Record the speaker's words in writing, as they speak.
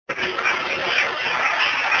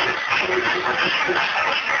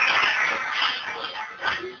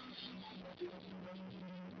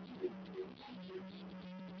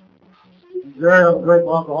Jerry, I'm a great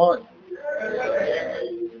alcoholic.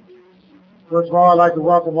 First of all, I'd like to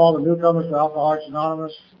welcome all the newcomers to Alcoholics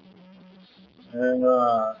Anonymous. And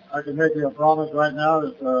I can make you a promise right now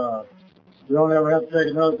that you don't ever have to take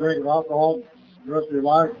another drink of alcohol the rest of your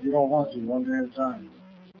life if you don't want to, one day at a time.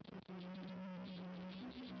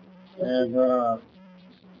 And,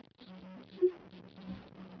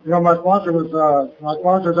 my sponsor's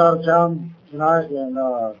out of town tonight, and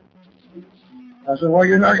I said, well,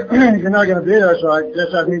 you're not going to be there, so I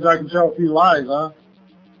guess that means I can tell a few lies, huh?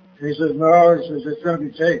 And he says, no, he says, it's going to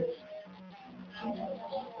be taped.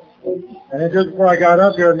 And then just before I got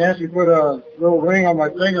up here, Nancy put a little ring on my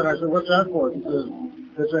finger, and I said, what's that for? He says,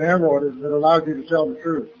 it's an emerald that allows you to tell the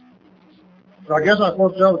truth. So I guess I'm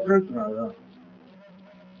supposed to tell the truth tonight, huh?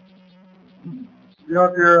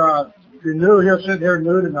 If you're new, you're sitting here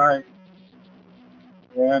new tonight,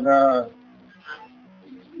 and a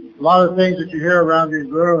lot of things that you hear around these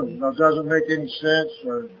rooms, doesn't make any sense,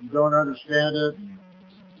 or you don't understand it.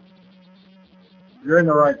 You're in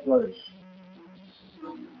the right place.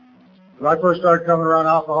 When I first started coming around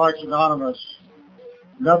Alcoholics Anonymous,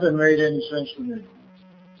 nothing made any sense to me.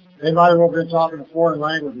 They might have been talking a foreign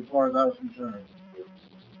language as far as I was concerned.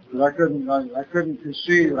 Because I couldn't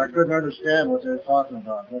conceive, I couldn't understand what they were talking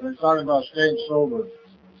about. When they were talking about staying sober,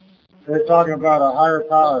 they were talking about a higher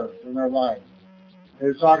power in their life. They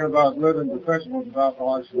were talking about living the principles of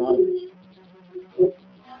Alcoholics Anonymous.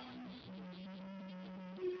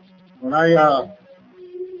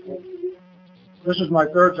 This is my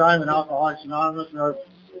third time in Alcoholics Anonymous, and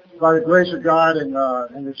by the grace of God and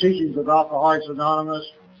the teachings of Alcoholics Anonymous,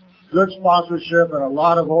 good sponsorship, and a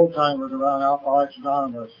lot of old-timers around Alcoholics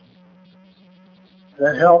Anonymous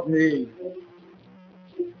that helped me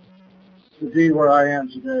to be where I am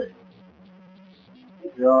today.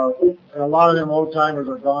 And a lot of them old-timers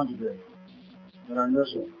are gone today, and I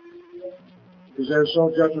miss them because they're so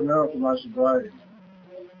detrimental to my sobriety.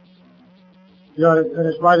 And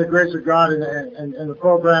it's by the grace of God and the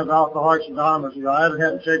program of Alcoholics Anonymous, I haven't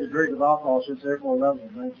had to take a drink of alcohol since April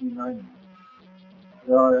 11th, 1990.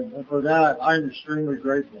 And for that, I'm extremely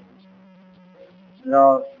grateful.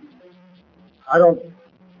 I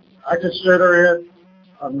consider it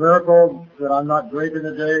a miracle that I'm not drinking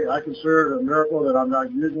today. I consider it a miracle that I'm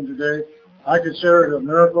not using today. I consider it a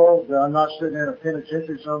miracle that I'm not sitting in a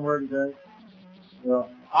penitentiary somewhere today.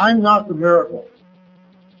 I'm not the miracle.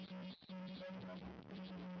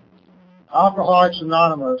 Alcoholics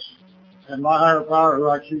Anonymous and my higher power, who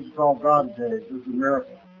I choose to call God today, is the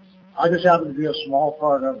miracle. I just happen to be a small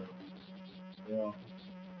part of it.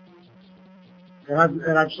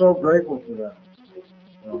 And I'm so grateful for that.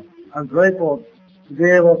 I'm grateful to be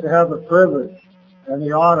able to have the privilege and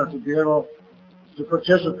the honor to be able to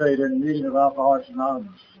participate in a meeting of Alcoholics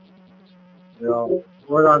Anonymous.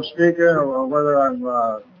 Whether I'm speaking or whether I'm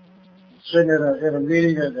sitting in a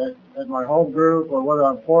meeting at my home group, or whether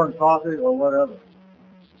I'm pouring coffee or whatever.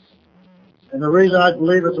 And the reason I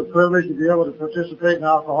believe it's a privilege to be able to participate in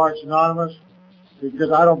Alcoholics Anonymous is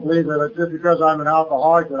because I don't believe that just because I'm an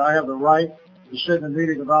alcoholic that I have the right to sit in a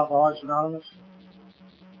meeting of Alcoholics Anonymous.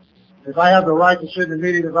 If I have the right to sit in a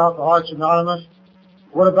meeting of Alcoholics Anonymous,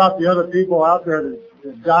 what about the other people out there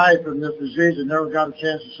that died from this disease and never got a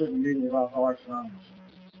chance to sit in a meeting of Alcoholics Anonymous?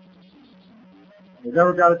 They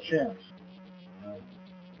never got a chance.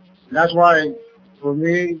 And that's why, for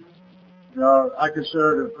me, I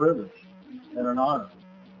consider it a privilege and an honor.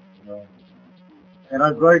 And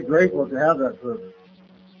I'm very grateful to have that privilege.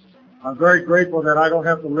 I'm very grateful that I don't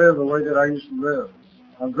have to live the way that I used to live.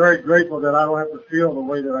 I'm very grateful that I don't have to feel the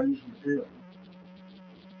way that I used to feel.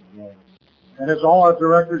 And it's all a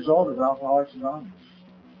direct result of Alcoholics Anonymous.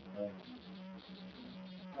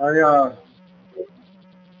 I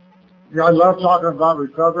love talking about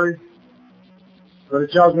recovery, but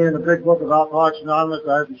it tells me in the big book of Alcoholics Anonymous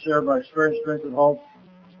I have to share my experience, strength, and hope,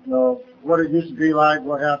 what it used to be like,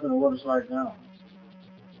 what happened, and what it's like now.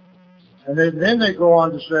 And then they go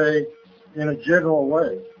on to say, in a general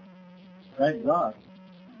way, thank God.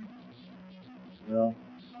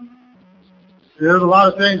 There's a lot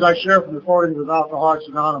of things I share from the recordings of Alcoholics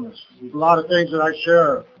Anonymous. There's a lot of things that I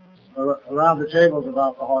share around the tables of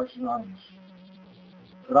Alcoholics Anonymous.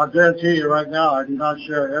 But I guarantee you right now, I do not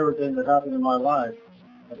share everything that happened in my life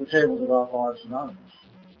at the tables of Alcoholics Anonymous.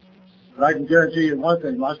 But I can guarantee you one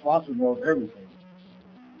thing, my sponsor knows everything.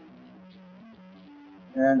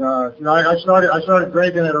 And, I started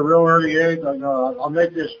drinking at a real early age. I'll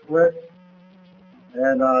make this quick.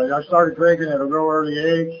 And, I started drinking at a real early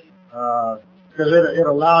age, because it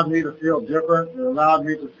allowed me to feel different. It allowed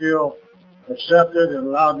me to feel accepted. It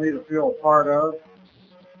allowed me to feel a part of.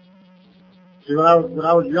 See, when I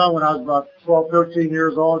was young, when I was about 12, 13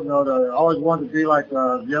 years old, I always wanted to be like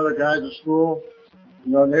the other guys at school.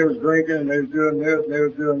 And they was drinking and they was doing this and they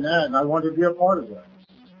was doing that, and I wanted to be a part of that.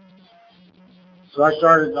 So I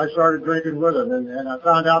started drinking with them, and I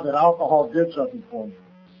found out that alcohol did something for me.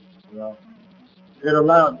 It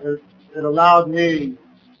allowed me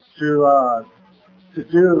to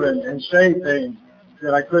do and say things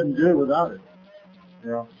that I couldn't do without it.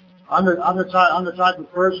 I'm the type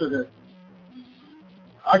of person that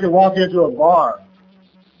I can walk into a bar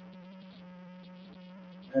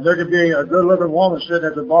and there could be a good looking woman sitting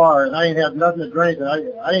at the bar and I ain't have nothing to drink and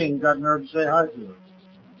I ain't got nerve to say hi to her.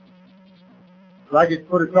 But I could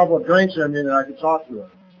put a couple of drinks in me and I could talk to her.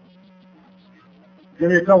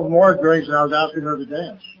 Give me a couple more drinks and I was asking her to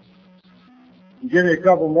dance. And give me a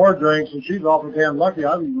couple more drinks and she's awful damn lucky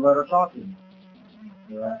I'd even let her talk to me.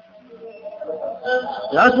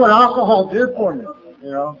 That's what alcohol did for me.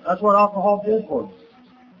 That's what alcohol did for me.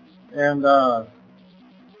 And the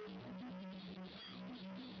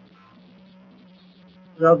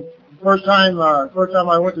first time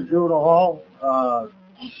I went to juvenile hall, it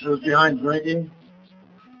was behind drinking.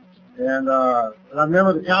 And I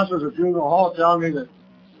remember the counselors at juvenile hall telling me that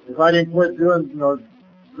if I didn't quit doing,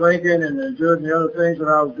 drinking and doing the other things that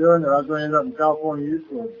I was doing, that I was going to end up in California Youth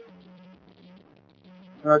Court.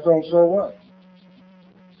 And I told them, so what?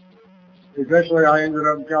 Eventually I ended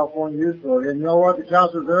up in California Youth Court. And you know what? The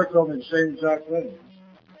counselors there told me the same exact thing.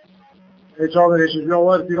 They told me, they said, you know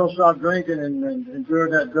what, if you don't stop drinking and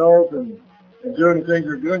doing that dope and doing the things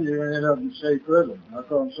you're doing, you're going to end up in state prison. I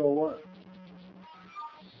told them, so what?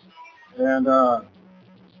 And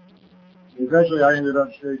eventually I ended up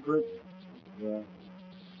in state prison.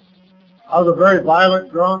 I was a very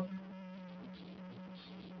violent drunk.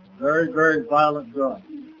 Very, very violent drunk.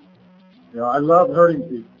 I loved hurting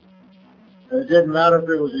people. And it didn't matter if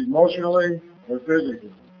it was emotionally or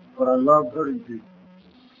physically, but I loved hurting people.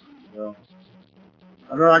 I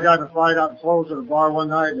remember I got in a fight out close at a bar one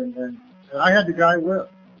night, and I had the guy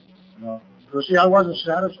whipped. So see, I wasn't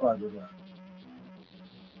satisfied with that.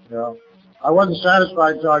 I wasn't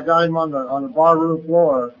satisfied until I got him on the bar room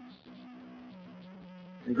floor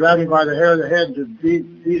and grabbed him by the hair of the head and just beat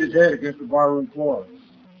his head against the bar room floor.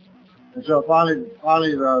 And so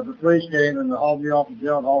finally the police came and hauled me off the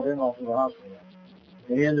jail and hauled him off to the hospital.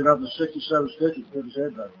 And he ended up with 67 stitches, put his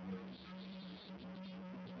head back.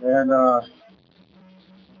 And that's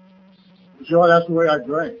the way I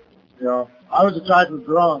drank. I was the type of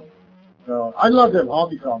drunk. I loved them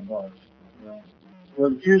honky tonk bars. Where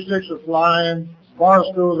the cue sticks are flying, bar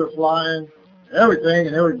stools are flying, everything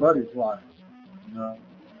and everybody's flying.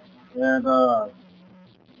 And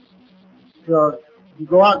you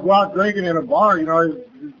go out drinking in a bar.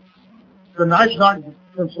 The night's not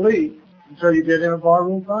complete until you get in a bar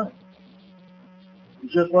room fight. It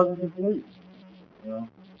just wasn't complete.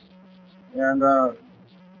 And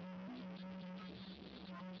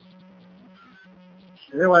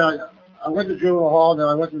anyway, I went to juvenile hall, then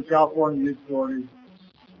I went to the California Youth Authority,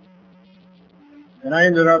 and I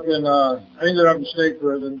ended up in state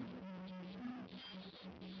prison.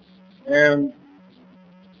 And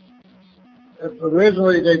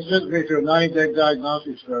originally they sent me to a 90-day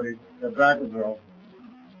diagnostic study at Vacaville,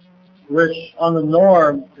 which on the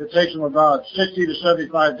norm, it takes them about 60 to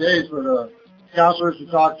 75 days for the counselors to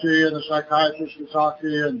talk to you and the psychiatrists to talk to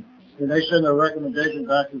you, and they send their recommendation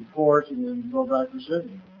back to the courts and then go back to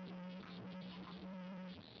Sydney.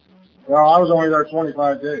 Well, I was only there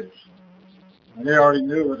 25 days, and they already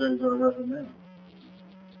knew what they were going to recommend.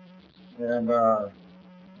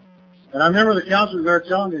 And I remember the counselors there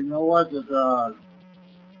telling me, you know what, that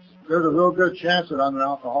there's a real good chance that I'm an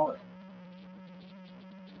alcoholic.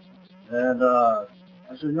 And I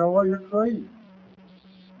said, you know what, you're crazy.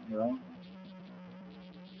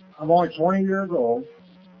 I'm only 20 years old,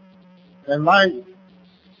 and my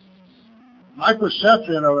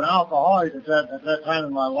perception of an alcoholic at that time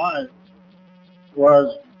in my life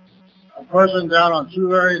was a person down on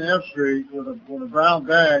Tulare and F Street with a brown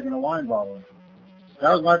bag and a wine bottle.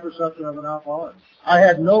 That was my perception of an alcoholic. I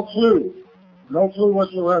had no clue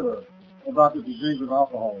whatsoever about the disease of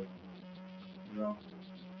alcoholism.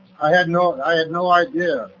 I had no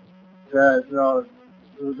idea that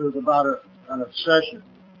it was about an obsession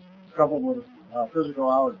coupled with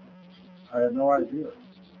physical allergy. I had no idea.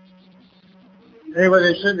 Anyway,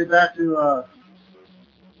 they sent me back to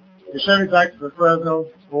the Fresno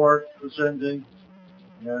court for sentencing,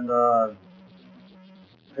 and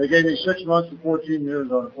they gave me 6 months to 14 years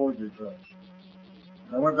on a forgery charge.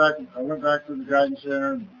 I went back to the guidance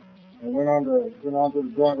center and went on to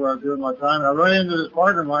the joint where I was doing my time. And I ran into this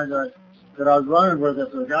partner of mine that I was running with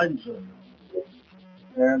at the guidance center.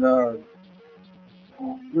 And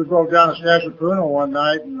we broke down a stash of Pruno one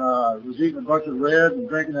night and was eating a bunch of red and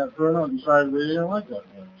drinking that Pruno and decided we didn't like that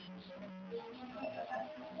much.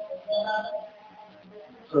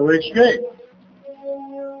 So we escaped.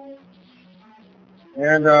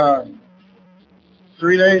 And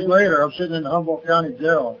 3 days later, I'm sitting in the Humboldt County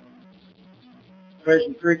Jail,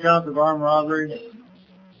 facing 3 counts of armed robbery,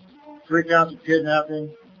 3 counts of kidnapping,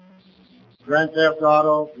 grand theft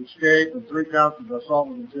auto, escape, and 3 counts of assault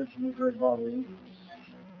with intention to great bodily injury.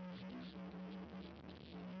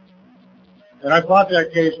 And I fought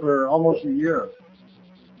that case for almost a year.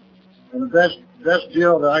 And the best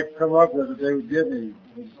deal that I could come up with that they would give me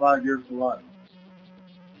was 5 years to life.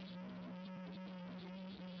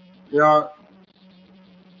 You know,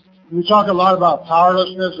 we talk a lot about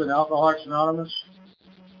powerlessness in Alcoholics Anonymous.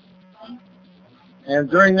 And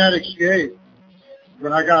during that escape,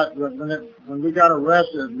 when we got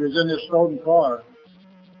arrested, we was in this stolen car,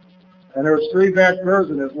 and there was 3 bad curves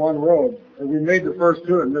in this one road, and we made the first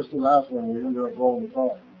 2 and missed the last one. We ended up rolling the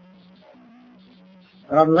car.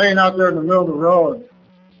 And I'm laying out there in the middle of the road,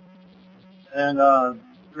 and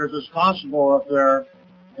there's this constable up there,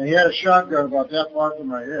 and he had a shotgun about that far from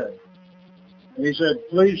my head. And he said,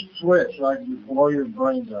 "Please switch so I can blow your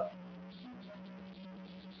brains out."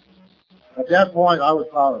 At that point, I was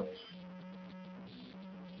powerless.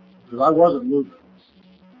 Because I wasn't moving.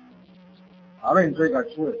 I don't even think I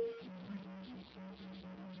switched.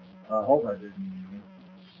 I hope I didn't.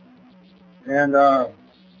 And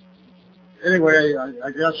anyway,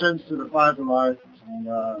 I got sentenced to the 5 to life, and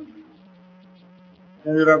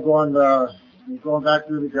ended up going back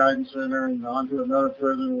through the guidance center and onto another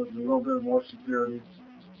prison with a little bit more security.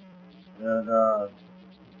 And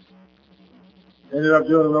ended up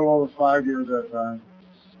doing a little over 5 years that time.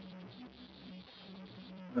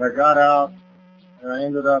 And I got out, and I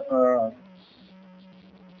ended up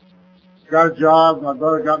got a job. My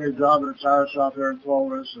brother got me a job at a tire shop there in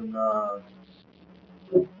Clovis, and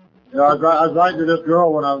you know, I was writing to this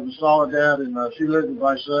girl when I was in Soledad, and she lived in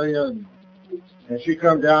Visalia, and she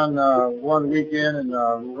come down one weekend, and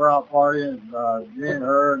we're out partying, and me and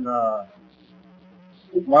her and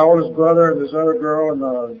my oldest brother and this other girl, and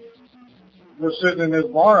we're sitting in this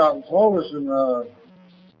bar out in Clovis, and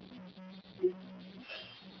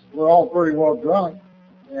we're all pretty well drunk.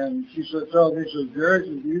 And she tells me, she says, "Jerry,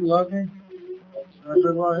 do you love me?" And I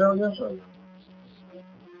said, "Well, hell yes, I do."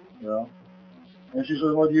 You know? And she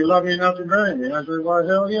says, "Well, do you love me enough to marry me?" And I said, "Well,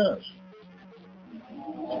 hell yes."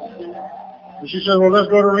 And she said, "Well, let's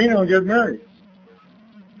go to Reno and get married."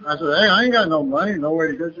 I said, "Hey, I ain't got no money, no way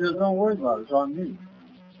to get." She says, "Don't worry about it. It's on me."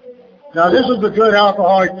 Now, this is the good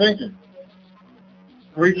alcoholic thinking.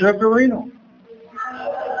 Free trip to Reno.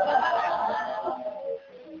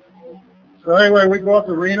 So anyway, we go up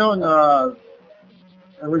to Reno,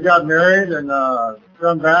 and we got married, and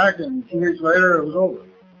come back, and 2 weeks later, it was over.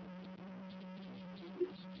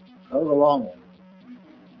 That was a long one.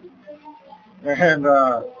 And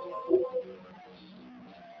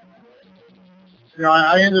you know,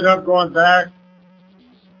 I ended up going back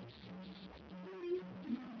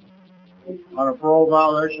on a parole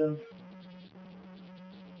violation.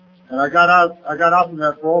 And I got out from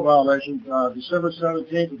that parole violation December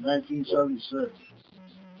 17th of 1976.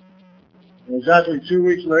 It was actually 2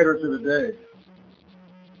 weeks later to the day.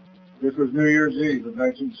 This was New Year's Eve of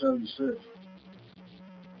 1976.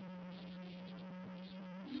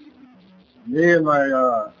 Me and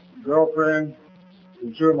my girlfriend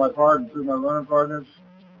and 2 of my running partners,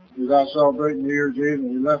 we was out celebrating New Year's Eve, and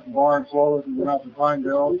we left the bar in Clovis and went out to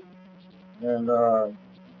Pinedale. And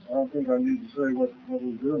I don't think I need to say what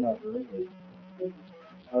we were doing out there, but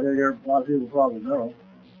I think a lot of people probably know.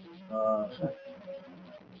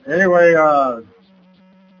 Anyway,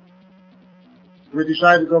 we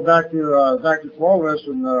decided to go back to Clovis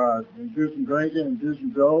and do some drinking and do some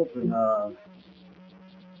dope, and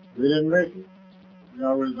we didn't make it. You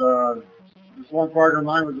know, it was this one partner of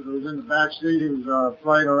mine was in the back seat. He was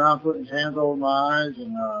playing around, putting his hands over my eyes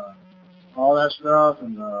and all that stuff,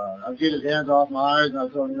 and I'd get his hands off my eyes, and I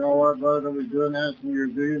told him, "You know what, brother, nobody's doing that. It's New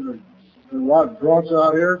Year's Eve. There's a lot of drunks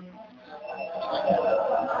out here."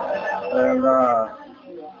 And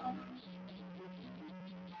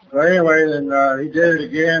so anyway, then he did it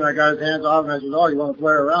again. I got his hands off, and I said, "Oh, you want to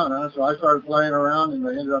play around, huh?" So I started playing around, and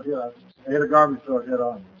I ended up I hit a garbage truck head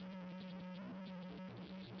on.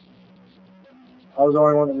 I was the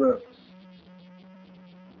only one that lived.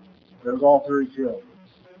 It was all 3 killed.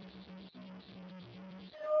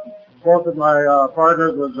 both of my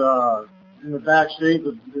partners was in the back seat.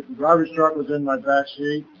 The garbage truck was in my back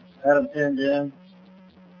seat. Had them pinned in,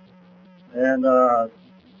 and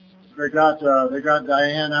they got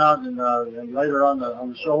Diane out and laid her on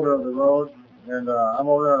the shoulder of the road. And I'm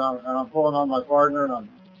over there and I'm pulling on my partner and I'm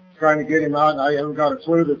trying to get him out. And I haven't got a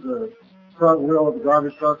clue that the front wheel of the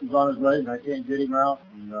garbage truck is on his leg, and I can't get him out.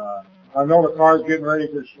 And I know the car's getting ready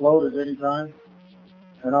to explode at any time.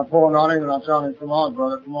 And I'm pulling on him and I'm telling him, "Come on,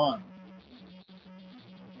 brother, come on."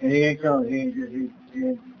 And he ain't coming.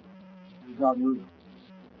 He's not moving.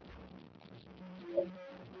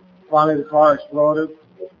 Finally, the car exploded,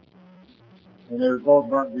 and they were both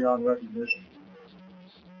burnt beyond recognition.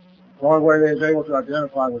 The only way they was able to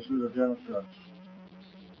identify was through the dental trucks.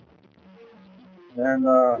 And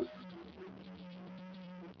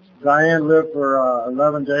Diane lived for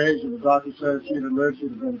 11 days, and the doctor said if she'd have lived,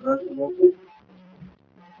 she'd have been a vegetable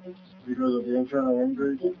because of the internal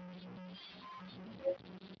injuries.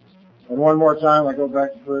 And one more time, I go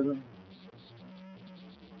back to prison.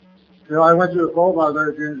 You know, I went to a cold bar there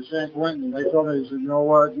in San Quentin, and they told me, they said, "You know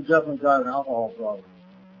what, you definitely got an alcohol problem.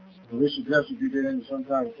 And we suggested you get into some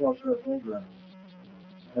kind of 12-step program."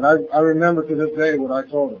 And I remember to this day what I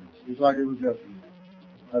told him. He's like it was yesterday.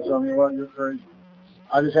 I told him, "You know what, you're crazy.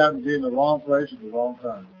 I just happened to be in the wrong place at the wrong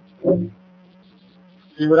time."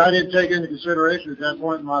 See, what I didn't take into consideration at that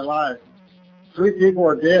point in my life, 3 people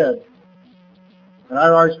are dead. And I'd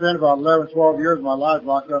already spent about 11, 12 years of my life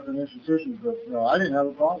locked up in institutions, but, you know, I didn't have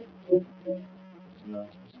a problem. You know.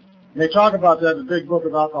 And they talk about that in the big book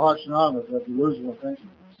of Alcoholics Anonymous, that delusional thinking.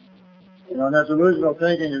 You know, and that delusional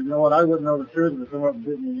thinking is, you know what, I wouldn't know the truth if it come up and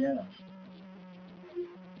bit me in the ass.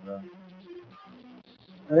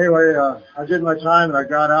 Anyway, I did my time and I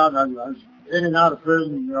got out, and I was in and out of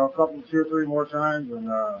prison, you know, 2 or 3 more times, and,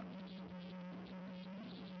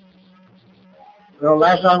 you know,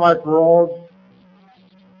 last time I paroled,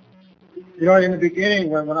 you know, in the beginning,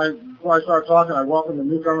 before I started talking, I welcomed the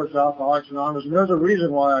newcomers to Alcoholics Anonymous, and there's a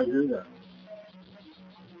reason why I do that.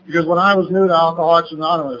 Because when I was new to Alcoholics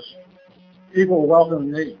Anonymous, people welcomed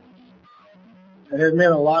me, and it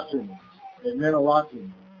meant a lot to me. It meant a lot to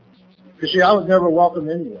me. Because, see, I was never welcome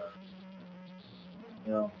anywhere.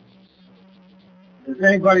 You know, if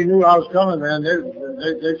anybody knew I was coming, man,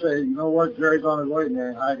 they'd say, "You know what, Jerry's on his way,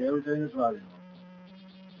 man. Hide everything that's right."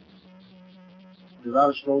 Because I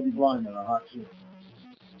was supposed to be blind in a hot suit.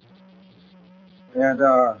 And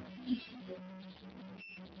the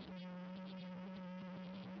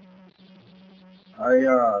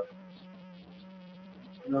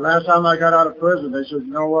last time I got out of prison, they said,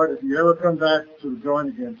 "You know what, if you ever come back to the joint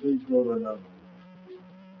again, please go to another."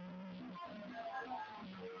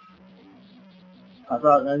 I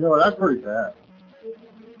thought, man, you know, that's pretty bad.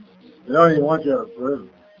 They don't even want you out of prison.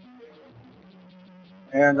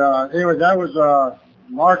 And anyway, that was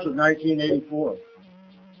March of 1984.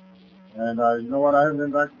 And you know what, I haven't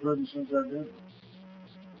been back to prison since that day.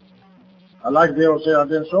 I'd like to be able to say I've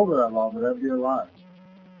been sober that long, but that'd be a lie.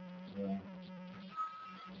 Yeah.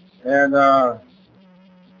 And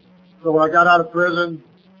so when I got out of prison,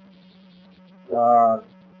 I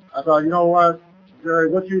thought, you know what, Jerry,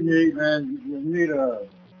 what you need, man, you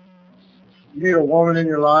need a woman in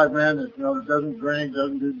your life, man, that, you know, that doesn't drink,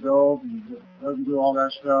 doesn't do dope, and doesn't do all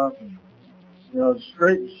that stuff, and, you know,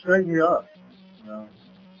 straighten you up, you know.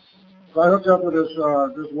 So I hooked up with this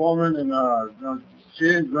woman, and, you know, she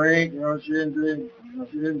didn't drink, you know, she didn't do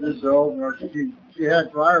dope, you know, she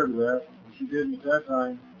had prior to that, but she didn't at that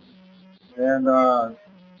time. And,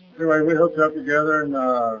 anyway, we hooked up together, and,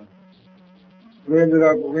 we ended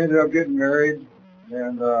up getting married,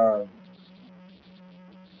 and, that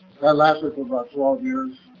lasted for about 12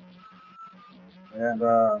 years. And,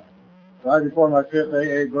 right before my 5th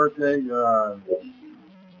AA birthday,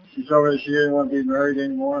 she told me that she didn't want to be married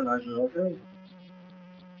anymore, and I said, okay.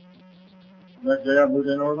 Next day I moved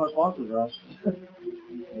in over my sponsor's house.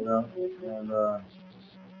 You know,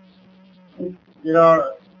 and, you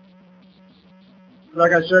know,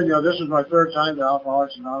 like I said, you know, this is my 3rd time to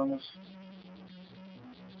Alcoholics Anonymous.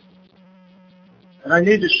 And I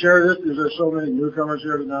need to share this because there's so many newcomers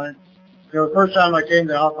here tonight. You know, the first time I came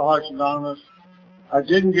to Alcoholics Anonymous, I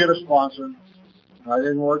didn't get a sponsor. I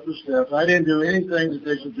didn't work the steps. I didn't do anything that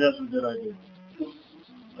they suggested that I did.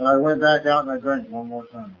 And I went back out and I drank one more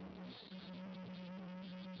time.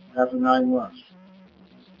 After 9 months.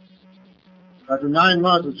 After 9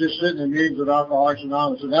 months of just sitting in meetings with Alcoholics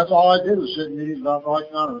Anonymous, and that's all I did was sit in meetings with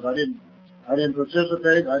Alcoholics Anonymous. I didn't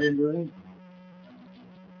participate. I didn't do anything.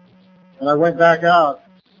 And I went back out,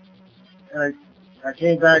 and I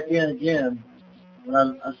came back in again, and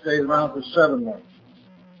I stayed around for 7 months.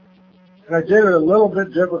 And I did it a little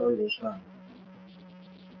bit differently this time.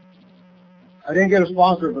 I didn't get a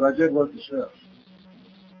sponsor, but I did work the shifts.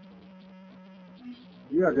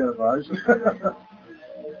 You identifies.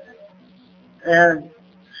 And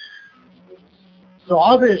so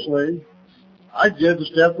obviously, I did the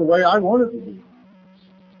step the way I wanted to do.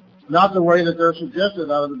 Not the way that they're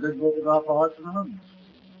suggested out of the big book of Alcoholics Anonymous.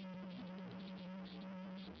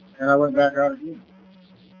 And I went back out again.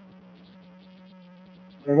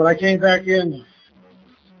 And when I came back in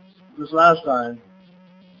this last time,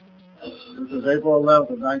 this was April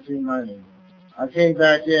 11th of 1990, I came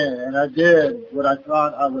back in and I did what I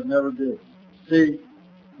thought I would never do. See,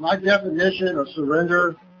 my definition of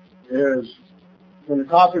surrender is when the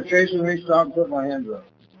cops are chasing me, stop and put my hands up.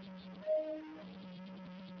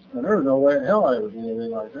 And there was no way in hell I would do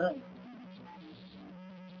anything like that.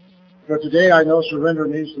 But today I know surrender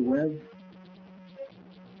means to win.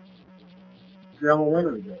 See, I'm a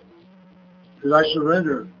winner today. Because I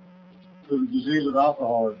surrendered to the disease of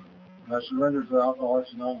alcoholism. And I surrendered to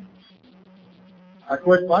Alcoholics Anonymous. I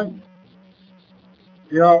quit fighting.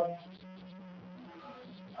 You know,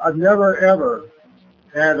 I've never ever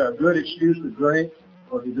had a good excuse to drink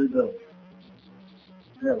or to do drugs.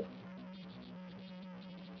 Never.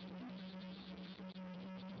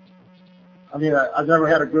 I mean, I've never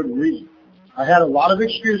had a good reason. I had a lot of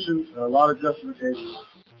excuses and a lot of justifications.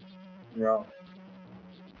 You know,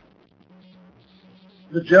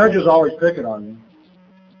 the judge is always picking on me.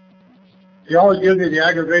 He always gives me the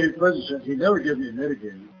aggravated prison sentence. He never gives me a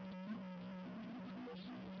mitigated.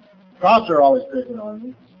 Cops are always picking on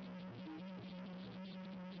me.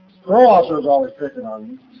 Parole officer is always picking on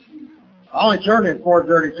me. I only turned in 4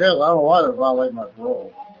 dirty tests. I don't know why they're violating my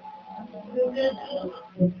parole.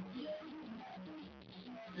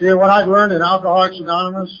 See, what I've learned in Alcoholics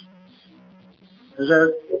Anonymous is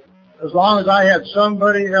that as long as I had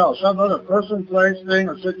somebody else, some other person, place, thing,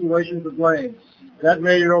 or situation to blame, that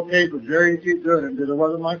made it okay for Jerry to keep doing it because it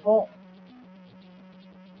wasn't my fault.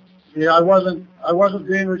 See, I wasn't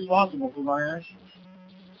being responsible for my actions.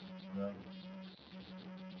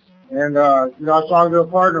 And, you know, I was talking to a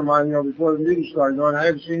partner of mine, you know, before the meeting started, you know, and I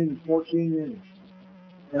hadn't seen him in 14 years.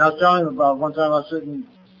 And I was telling him about one time I was sitting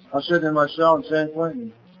in my cell in San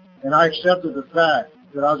Quentin, and I accepted the fact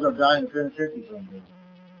that I was going to die in the penitentiary someday.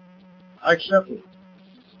 I accepted it.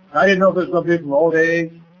 I didn't know if it was going to be from old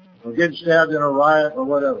age or getting stabbed in a riot or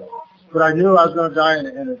whatever. But I knew I was going to die in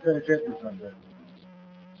the penitentiary someday.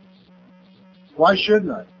 Why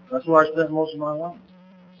shouldn't I? That's where I spent most of my life.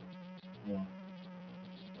 Yeah.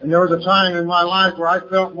 And there was a time in my life where I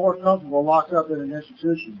felt more comfortable locked up in an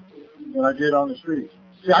institution than I did on the streets.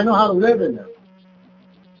 See, I know how to live in there.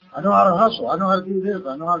 I know how to hustle. I know how to do this.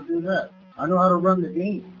 I know how to do that. I know how to run the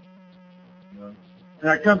game. And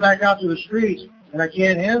I come back out to the streets, and I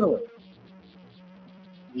can't handle it.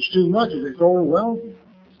 It's too much. It's overwhelming.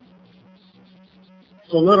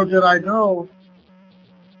 So little did I know,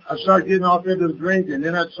 I'd start getting off into the drinking,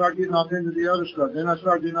 then I'd start getting off into the other stuff, then I'd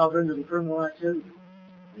start getting off into the criminal activity.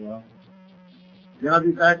 You know? Then I'd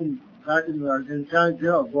be back in county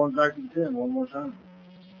jail, going back to the pen one more time.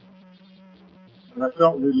 And I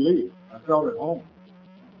felt relief. I felt at home.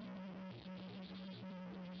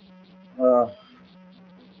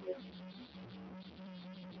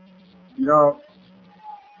 You know,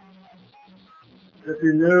 if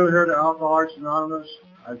you're new here to Alcoholics Anonymous,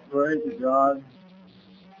 I pray to God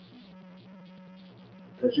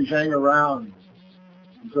that you hang around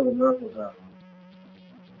until the miracles happen.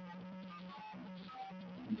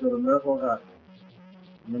 Until the miracles happen.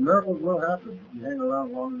 And the miracles will happen if you hang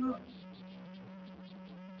around long enough.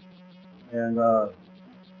 And,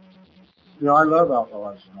 you know, I love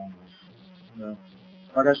Alcoholics Anonymous. You know,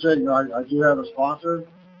 like I said, you know, I do have a sponsor.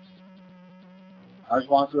 I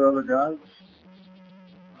sponsor other guys.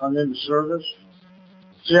 I'm into service.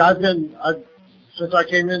 See, since I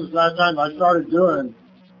came in this last time, I started doing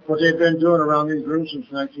what they've been doing around these groups since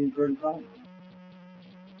 1935.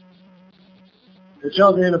 It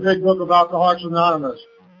tells me in the big book of Alcoholics Anonymous,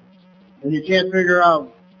 and you can't figure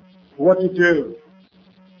out what to do.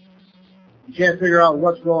 You can't figure out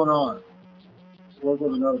what's going on. Work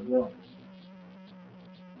with another drunk.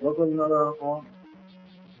 Work with another alcoholic.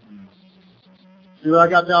 See, when I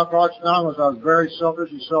got to Alcoholics Anonymous, I was very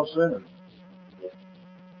selfish and self-centered.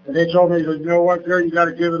 And they told me, you know what, Jerry, you got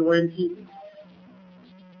to give it away to keep it.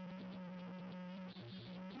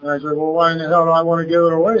 And I said, well, why in the hell do I want to give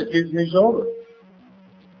it away? It keeps me sober.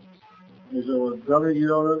 He said, well, dummy, you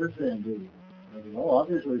don't understand, do you? I said, oh,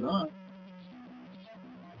 obviously not.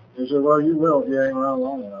 He said, well, you will if you hang around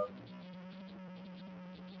long enough.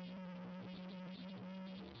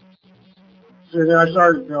 So then I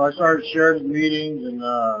started sharing the meetings and,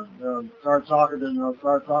 started talking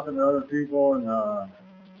to other people and,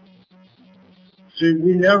 see,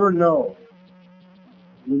 we never know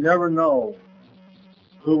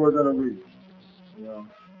who we're going to reach, you know.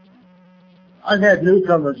 I've had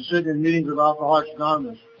newcomers sitting in meetings of Alcoholics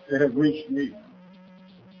Anonymous that have reached me,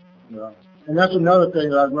 you know. And that's another thing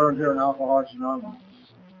that I've learned here in Alcoholics Anonymous,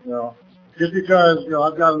 you know. Just because, you know,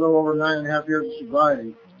 I've got a little over 9.5 years of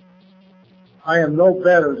sobriety, I am no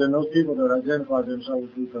better than those people that identify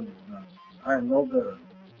themselves as newcomers tonight. I am no better.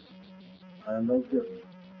 I am no different.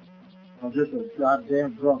 I'm just a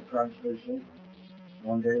goddamn drunk trying to stay sober,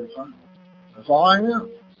 one day at a time. That's all I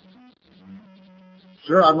am.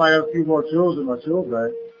 Sure, I might have a few more tools in my tool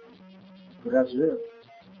bag, but that's it.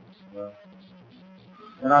 Well,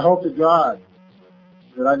 and I hope to God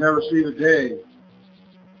that I never see the day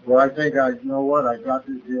where I think you know what, I got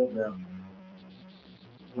this deal down.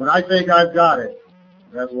 When I think I've got it,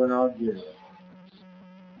 that's when I'll get it.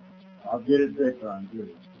 I'll get it big time, too.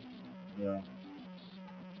 Yeah.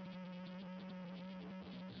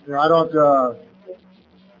 You know, I don't,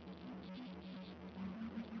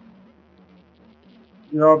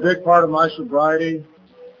 you know, a big part of my sobriety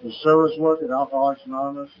is service work at Alcoholics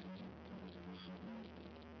Anonymous.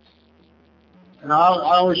 And I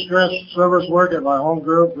always stress service work at my home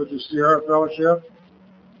group, which is Sierra Fellowship.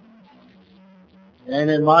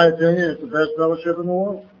 And in my opinion, it's the best fellowship in the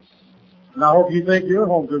world. And I hope you think your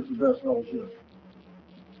home group's the best fellowship.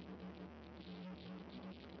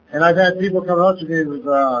 And I've had people come up to me with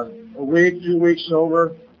a week, 2 weeks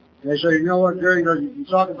sober, and they say, you know what, Jerry, you know, you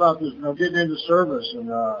talk about this, you know, getting into service, and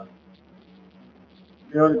you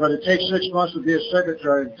know, but it takes 6 months to be a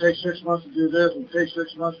secretary, it takes 6 months to do this, and it takes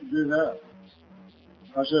 6 months to do that.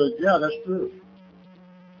 I said, yeah, that's true.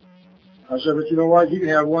 I said, but you know what? You can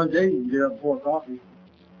have one day you can get up and pour coffee.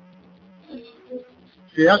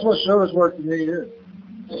 See, that's what service work to me is.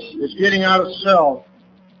 It's getting out of self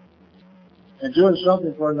and doing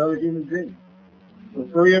something for another human being. For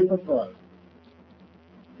free and for fun.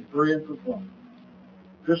 For free and for fun.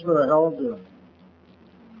 Just for the hell of doing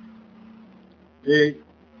it.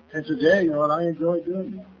 And today, you know what, I enjoy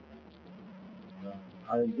doing that.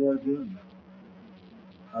 I enjoy doing that.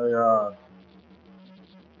 You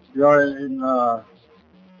know,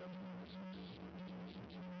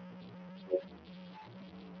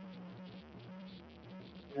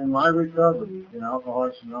 in my recovery in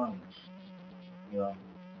Alcoholics Anonymous, you know,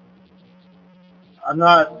 I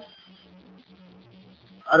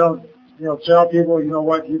don't, you know, tell people, you know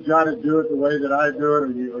what, you've got to do it the way that I do it, or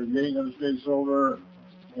you ain't going to stay sober,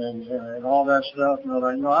 and all that stuff. You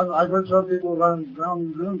know, I've heard some people around the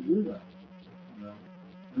room do that. You know.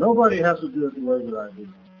 Nobody has to do it the way that I do it.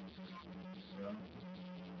 You know.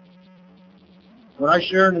 When I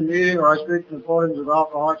share in the meeting or I speak to the podiums of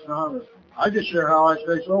Alcoholics Anonymous, I just share how I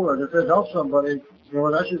stay sober. And if it helps somebody, you know,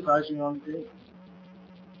 that's just icing on the cake.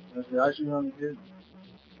 That's the icing on the cake.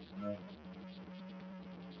 You know.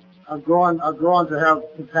 I've grown to have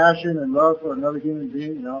compassion and love for another human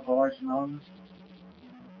being in Alcoholics Anonymous.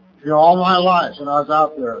 You know, all my life when I was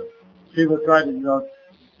out there, people tried to, you know,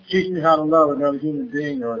 teach me how to love another human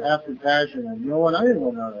being or have compassion. And you know what? I didn't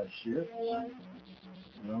want none of that shit. You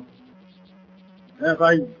know. And if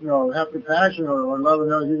I, you know, have compassion or love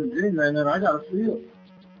another human being, then I got to feel.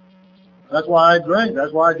 That's why I drank.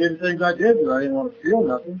 That's why I did the things I did, because I didn't want to feel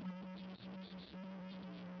nothing.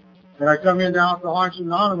 And I come into Alcoholics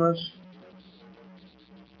Anonymous,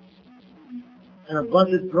 and a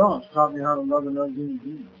bunch of drunks taught me how to love another human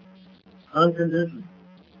being. Unconditionally.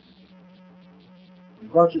 A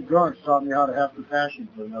bunch of drunks taught me how to have compassion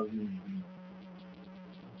for another human being.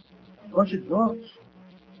 A bunch of drunks.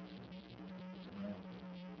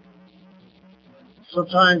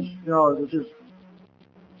 Sometimes, you know, there's just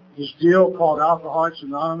this deal called Alcoholics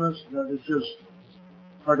Anonymous that is just,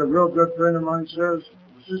 like a real good friend of mine says,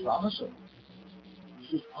 it's just awesome.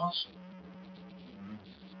 It's just awesome.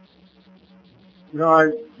 You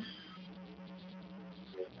know,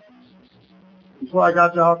 before I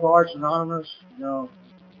got to Alcoholics Anonymous, you know,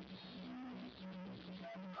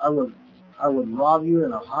 I would rob you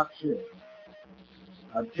in a hot tip.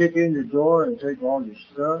 I'd kick in your door and take all your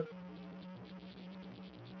stuff.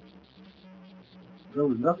 There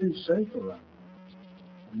was nothing safe around.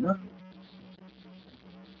 Nothing.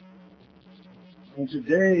 And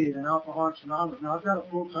today in Alcoholics Anonymous, now I've got a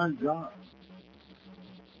full-time job.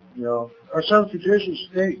 You know, our self-tradition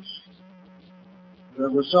states that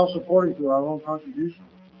we're self-supporting through our own contribution.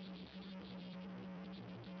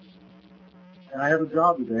 And I have a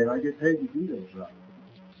job today, and I get paid to do that job.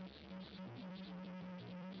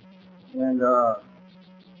 And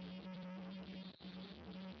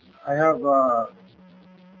I have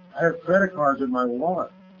credit cards in my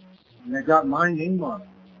wallet, and they got my name on it.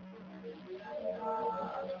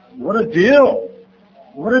 What a deal!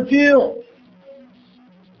 What a deal!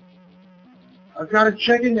 I've got a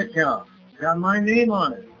checking account, got my name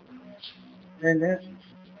on it, and that's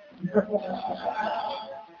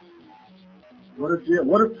what a deal!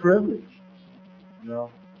 What a privilege! You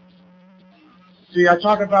know. See, I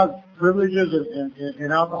talk about privileges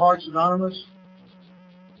in Alcoholics Anonymous,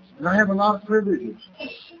 and I have a lot of privileges.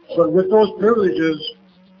 But with those privileges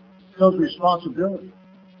comes responsibility.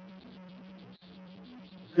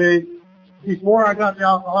 See, before I got to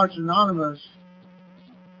Alcoholics Anonymous,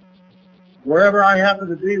 wherever I happened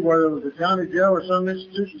to be, whether it was the county jail or some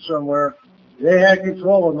institution somewhere, they had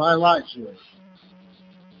control of my light switch.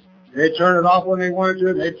 They'd turn it off when they wanted to,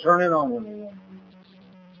 and they'd turn it on when they wanted to.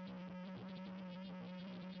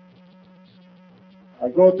 I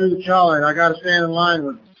go through the chow line. I got to stand in line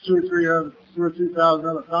with 2,000 or 3,000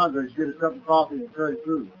 other convicts, get a cup of coffee and carry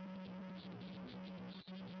food.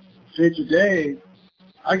 See, today,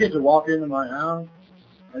 I get to walk into my house.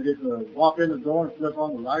 I get to walk in the door and flip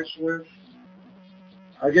on the light switch.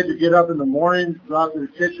 I get to get up in the morning, go out to the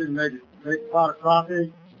kitchen, make a pot of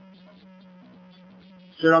coffee,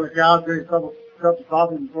 sit on the couch, drink a cup of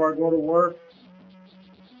coffee before I go to work.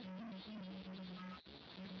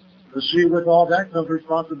 But see, with all that comes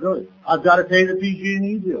responsibility. I've got to pay the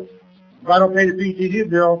PG&E bill. If I don't pay the PG&E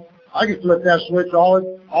bill, I can flip that switch all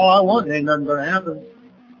I want. Ain't nothing going to happen.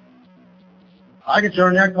 I can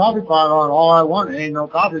turn that coffee pot on all I want. Ain't no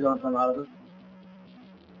coffee going to come out of it.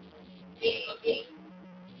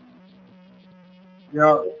 You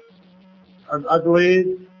know, I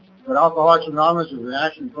believe that Alcoholics Anonymous is an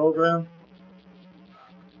action program.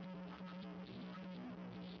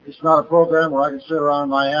 It's not a program where I can sit around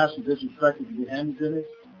my ass and disrespect it to be handed to me.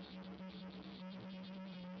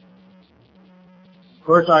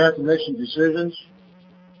 First, I have to make some decisions.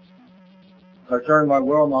 I turn my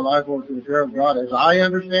will and my life over to the care of God as I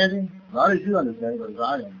understand Him, not as you understand, but as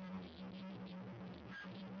I am.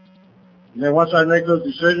 And then once I make those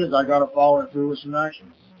decisions, I got to follow it through with some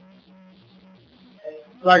action.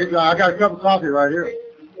 Like I got a cup of coffee right here,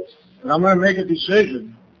 and I'm going to make a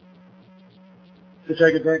decision to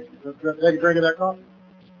take a drink of that coffee.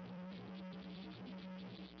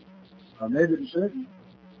 I made the decision.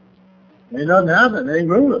 Ain't nothing happening. Ain't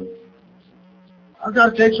moving. I've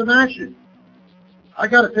got to take some action. I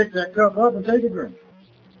got to pick that cup up and take a drink.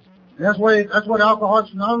 And that's what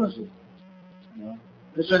Alcoholics Anonymous is. You know,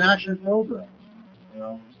 it's an action program. You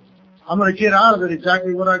know, I'm going to get out of it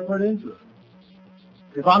exactly what I put into it.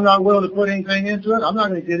 If I'm not willing to put anything into it, I'm not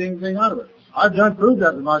going to get anything out of it. I've proved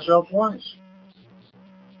that to myself twice.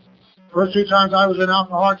 First 2 times I was in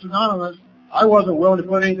Alcoholics Anonymous, I wasn't willing to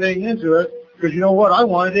put anything into it because you know what? I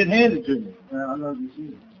wanted it handed to me. I don't know if you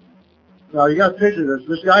see it. Now, you got to picture this.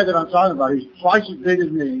 This guy that I'm talking about, he's twice as big as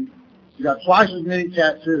me. He's got twice as many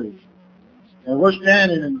tattoos. And we're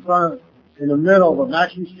standing in the middle of a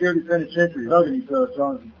maximum security penitentiary, hugging each other,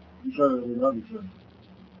 telling each other that we love each other.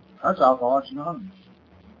 That's Alcoholics Anonymous.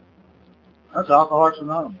 That's Alcoholics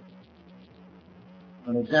Anonymous.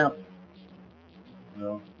 An example. You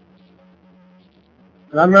know.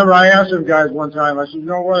 And I remember I asked them guys one time, I said, you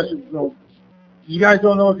know what? I said, no, you guys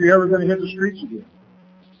don't know if you're ever going to hit the streets again.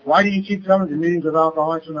 Why do you keep coming to meetings of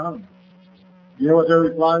Alcoholics Anonymous? You know what their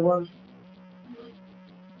reply was?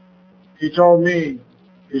 He told me,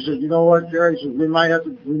 he said, you know what, Jerry? He said, we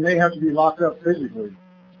may have to be locked up physically,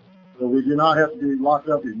 but we do not have to be locked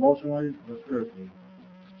up emotionally or spiritually.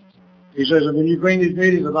 He says, when you bring these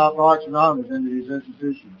meetings of Alcoholics Anonymous into these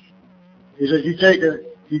institutions, he says,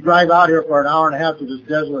 you drive out here for an hour and a half to this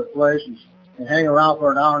desolate place and hang around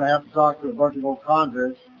for an hour and a half to talk to a bunch of old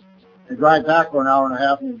convicts, and drive back for an hour and a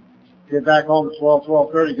half and get back home at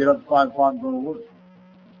 12:30, get up at 5 o'clock and go to work.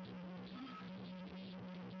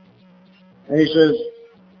 And he says,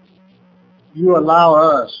 you allow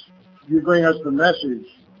us, you bring us the message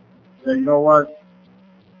that, you know what,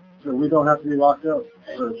 that we don't have to be locked up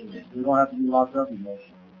personally. We don't have to be locked up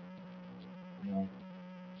emotionally. You know?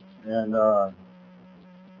 And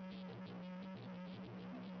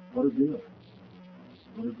what a deal.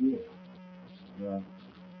 What a deal. Yeah.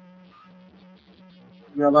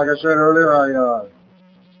 You know, like I said earlier, I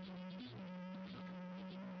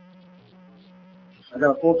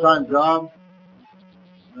got a full-time job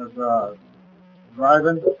as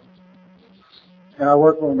driving, and I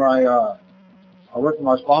work for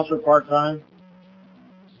my sponsor part-time.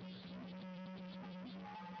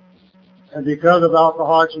 And because of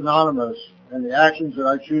Alcoholics Anonymous and the actions that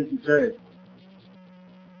I choose to take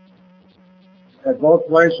at both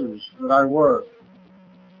places that I work,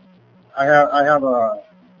 I have a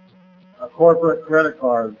corporate credit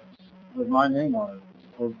card with my name on it.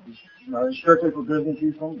 For, strictly for business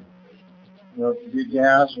use only. To get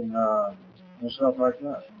gas and stuff like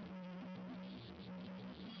that.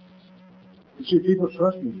 You see, people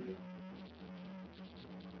trust me today.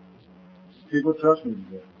 People trust me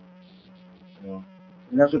today.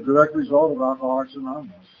 And that's a direct result of Alcoholics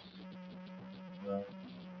Anonymous.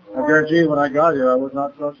 I guarantee you, when I got here, I was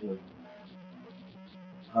not trustworthy.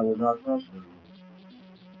 I was not trustworthy.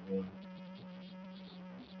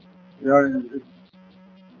 I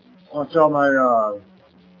want to tell my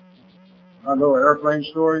little airplane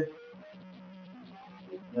story,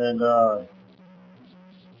 and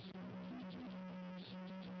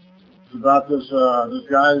it's about this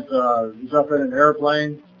guy. He's up in an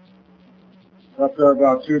airplane, up there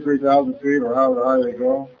about 2,000-3,000 feet, or however high they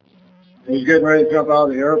go. And he's getting ready to jump out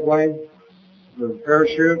of the airplane with a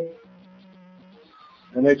parachute.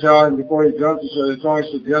 And they tell him before he jumps, it's only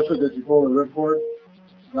suggested that you pull the ripcord.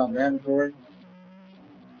 It's not mandatory.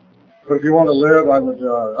 But if you want to live, I would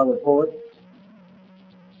pull it.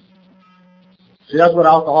 See, that's what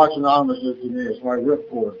Alcoholics Anonymous is to me. It's my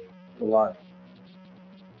ripcord for life.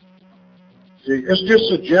 See, it's just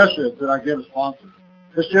suggested that I get a sponsor.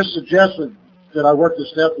 It's just suggested that I work the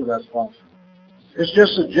steps with that sponsor. It's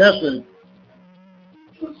just suggested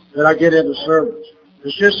that I get into service.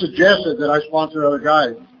 It's just suggested that I sponsor other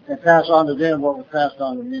guys and pass on to them what was passed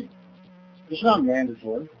on to me. It's not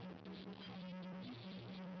mandatory.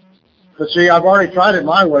 But see, I've already tried it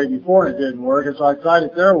my way before and it didn't work, and so I tried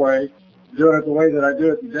it their way, doing it the way that I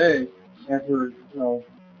do it today, and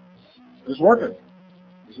it's working.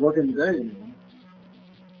 It's working today,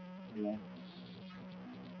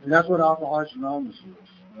 And that's what Alcoholics Anonymous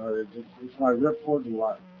is. It's my ripcord to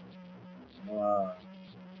life.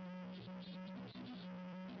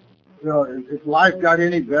 If life got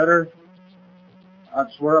any better,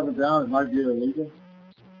 I'd swear up and down it might be illegal.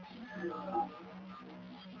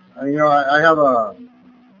 And, I have a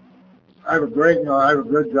great, I have a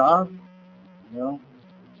good job,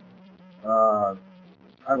 I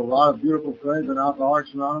have a lot of beautiful friends in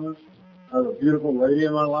Alcoholics Anonymous. I have a beautiful lady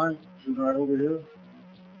in my life, sitting right over here.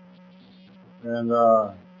 And,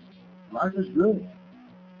 life is good.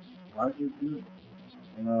 Life is good.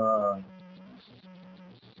 And,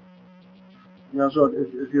 so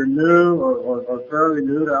if you're new or fairly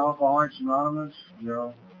new to Alcoholics Anonymous,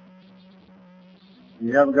 you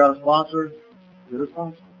haven't got a sponsor, get a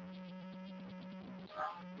sponsor.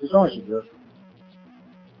 It's only suggestion.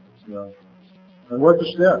 And work the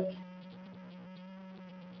steps.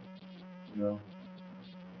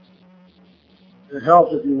 It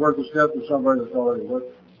helps if you work the steps with somebody that's already with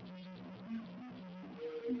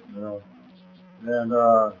you. And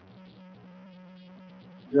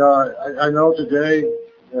I know today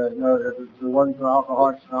that if it wasn't for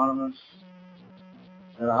Alcoholics Anonymous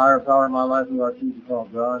and a higher power in my life who I choose to call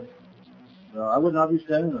God, I would not be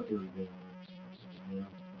standing up here today.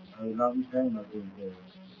 I would not be standing up here today.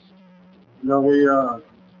 We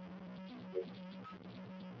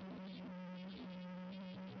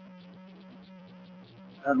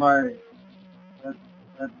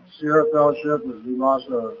at Sierra Fellowship, we lost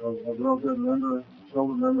a real good member,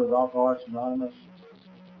 sober member of Alcoholics Anonymous.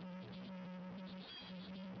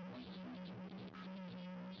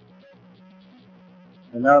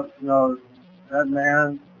 And that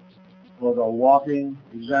man was a walking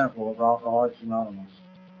example of Alcoholics Anonymous.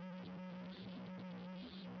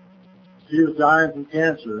 He was dying from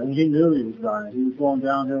cancer, and he knew he was dying. He was going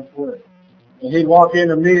downhill quick. And he'd walk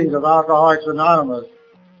into meetings of Alcoholics Anonymous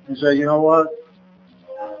and say, you know what?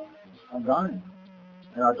 I'm dying,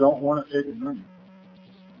 and I don't want to take a drink.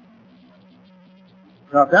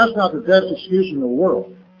 Now, if that's not the best excuse in the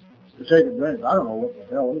world to take a drink, I don't know what the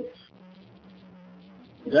hell is.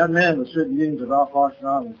 But that man was sitting in meetings of Alcoholics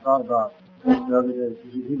Anonymous and thought about it the other day.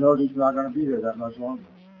 He knows he's not going to be here that much longer.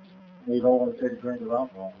 And he don't want to take a drink of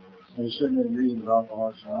alcohol. And he's sitting in meetings of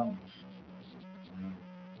Alcoholics Anonymous.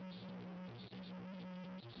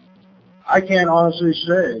 I can't honestly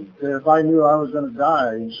say that if I knew I was going to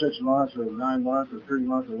die in 6 months or 9 months or 3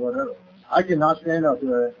 months or whatever, I cannot stand up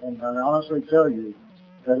there and honestly tell you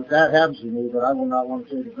that if that happens to me, that I will not want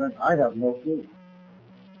to take a drink. I have no clue.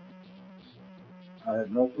 I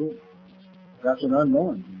have no clue. That's an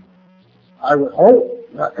unknown. I would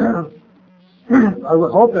hope that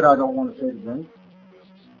I don't want to take a drink,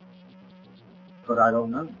 but I don't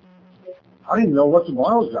know. I don't even know what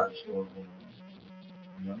tomorrow's got in store for me.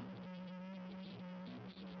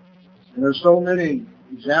 And there's so many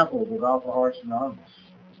examples of Alcoholics Anonymous.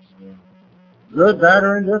 Good, bad,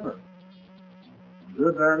 or indifferent.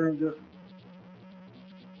 Good, bad, or indifferent.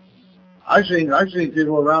 I've seen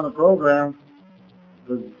people around the program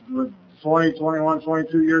with 20, 21,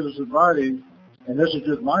 22 years of sobriety, and this is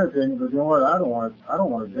just my opinion, but you know what? I don't want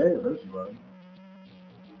a day of this, brother.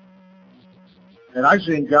 And I've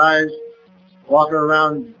seen guys walking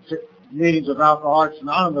around meetings of Alcoholics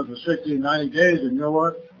Anonymous for 60 and 90 days, and you know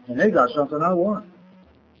what? And they got something I want.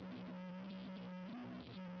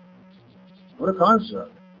 What a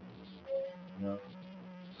concept. You know?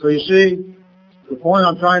 So you see, the point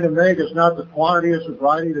I'm trying to make is not the quantity of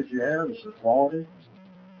sobriety that you have, it's the quality.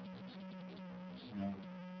 You know?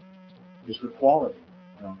 It's the quality.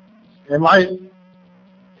 You know?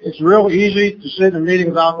 It's real easy to sit in a meeting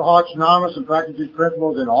of Alcoholics Anonymous and practice these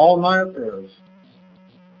principles in all my affairs.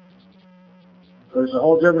 But it's a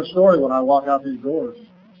whole different story when I walk out these doors.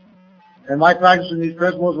 Am I practicing these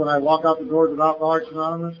principles when I walk out the doors of Alcoholics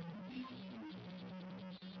Anonymous?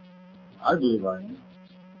 I believe I am,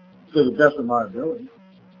 to the best of my ability.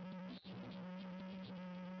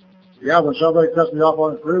 Yeah, when somebody cuts me off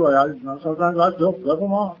on the freeway, sometimes I still flip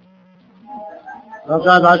them off.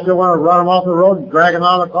 Sometimes I still want to run them off the road and drag them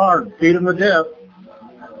out of the car and beat them to death.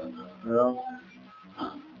 You know.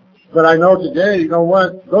 But I know today, you know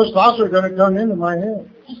what? Those thoughts are going to come into my head.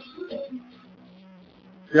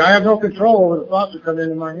 See, I have no control over the thoughts that come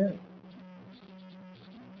into my head.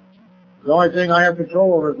 The only thing I have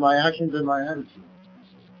control over is my actions and my attitude.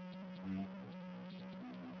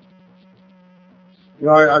 You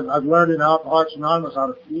know, I've learned in Alcoholics Anonymous how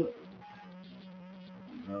to feel.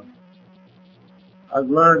 You know? I've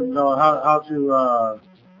learned, you know, how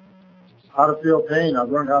to feel pain. I've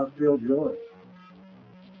learned how to feel joy.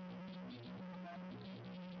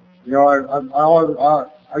 You know,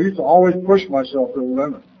 I used to always push myself to the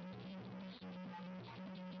limit.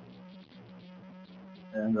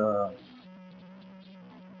 And,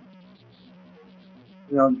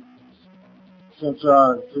 you know, since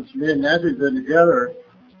me and Nancy's been together,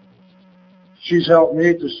 she's helped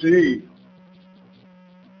me to see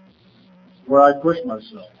where I push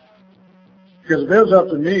myself. Because if it was up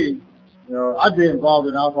to me, you know, I'd be involved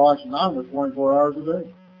in Alcoholics Anonymous 24 hours a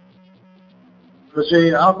day. But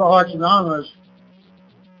see, Alcoholics Anonymous,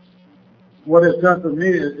 what it's done for me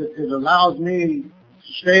is it allows me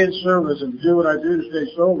to stay in service and to do what I do to stay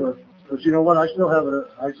sober. But you know what? I still have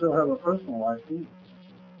a personal life too.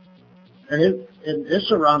 And it's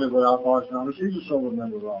surrounded with Alcoholics Anonymous. She's a sober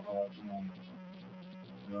member of Alcoholics Anonymous.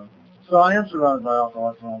 You know? So I am surrounded by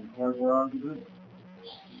Alcoholics Anonymous 24 hours a day.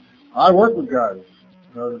 I work with guys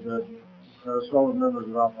that are sober members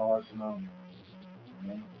of Alcoholics Anonymous. You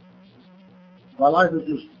know? My life is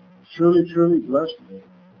just truly, truly blessed today.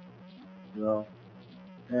 You know?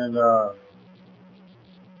 And,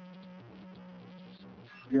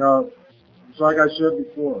 you know, it's like I said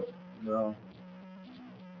before, you know,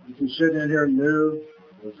 if you're sitting in here new,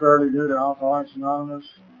 or fairly new to Alcoholics Anonymous,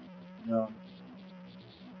 you know,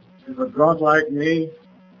 if a drunk like me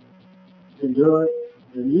can do it,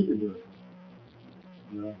 then you can do it.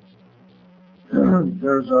 You know,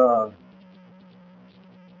 there's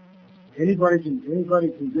anybody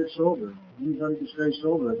can get sober. Anybody can stay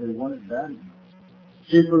sober if they want it bad enough.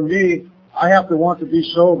 See, for me, I have to want to be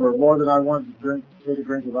sober more than I want to take a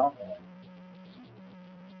drink of alcohol.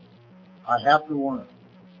 I have to want it.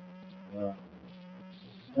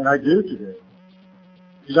 And I do today.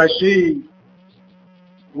 Because I see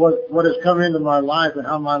what has come into my life and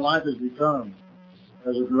how my life has become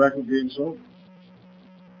as a direct of being sober.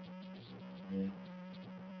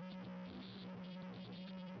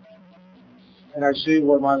 And I see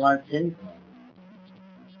where my life came from.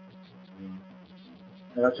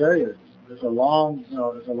 And I tell you, it's a long,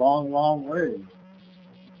 long way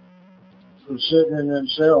from sitting in them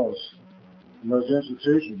cells in those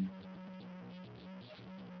institutions,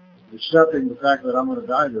 accepting the fact that I'm going to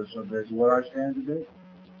die there someday to where I stand today.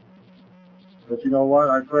 But you know what?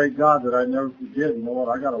 I pray God that I never forget. You know what?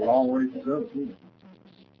 I got a long way to go too.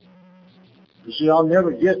 You see, I'll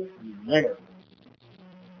never get there.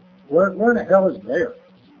 Where in the hell is there?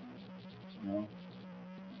 You know?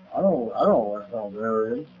 I don't know where the hell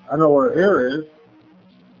there is. I know where here is.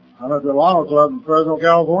 I'm at the Lano Club in Fresno,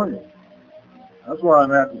 California. That's where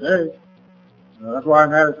I'm at today. You know, that's where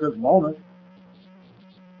I'm at this moment.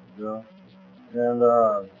 You know? And,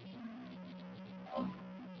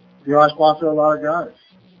 you know, I sponsor a lot of guys.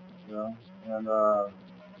 You know? And,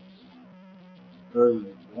 there's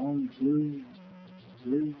 1, 2,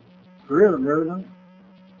 3, 3 of them here tonight.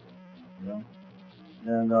 You know?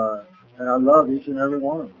 And I love each and every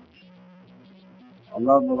one of them. I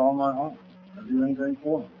love them with all my heart. I'd do anything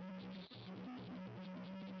for them.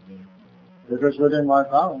 If it's within my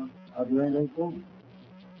power, I'd do anything for them.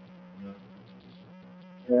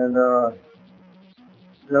 And,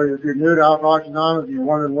 you know, if you're new to Alcoholics Anonymous and you're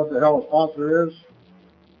wondering what the hell a sponsor is,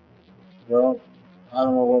 well, I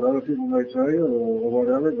don't know what other people may tell you or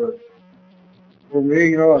whatever, but for me,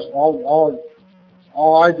 you know, it's all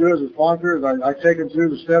I do as a sponsor is I take them through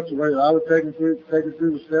the steps the way that I would take them through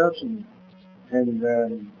the steps, and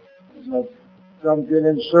you know, them get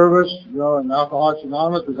in service, you know, in Alcoholics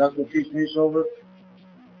Anonymous, because that's what keeps me sober.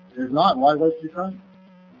 If not, why waste your time?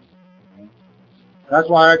 That's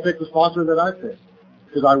why I picked the sponsor that I picked,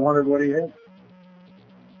 because I wanted what he had.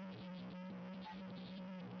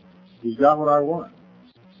 He's got what I want.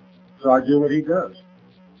 So I do what he does.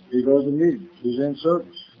 He goes to meetings. He's in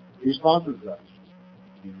service. He sponsors us.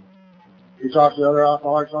 He talks to other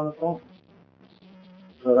alcoholics on the phone.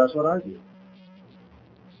 So that's what I do.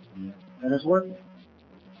 And it's working.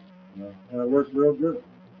 And it works real good.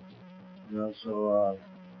 You know, so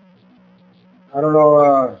I don't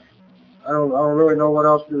know. I don't really know what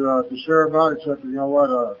else to share about, except that, you know what,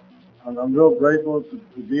 I'm real grateful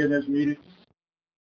to be in this meeting.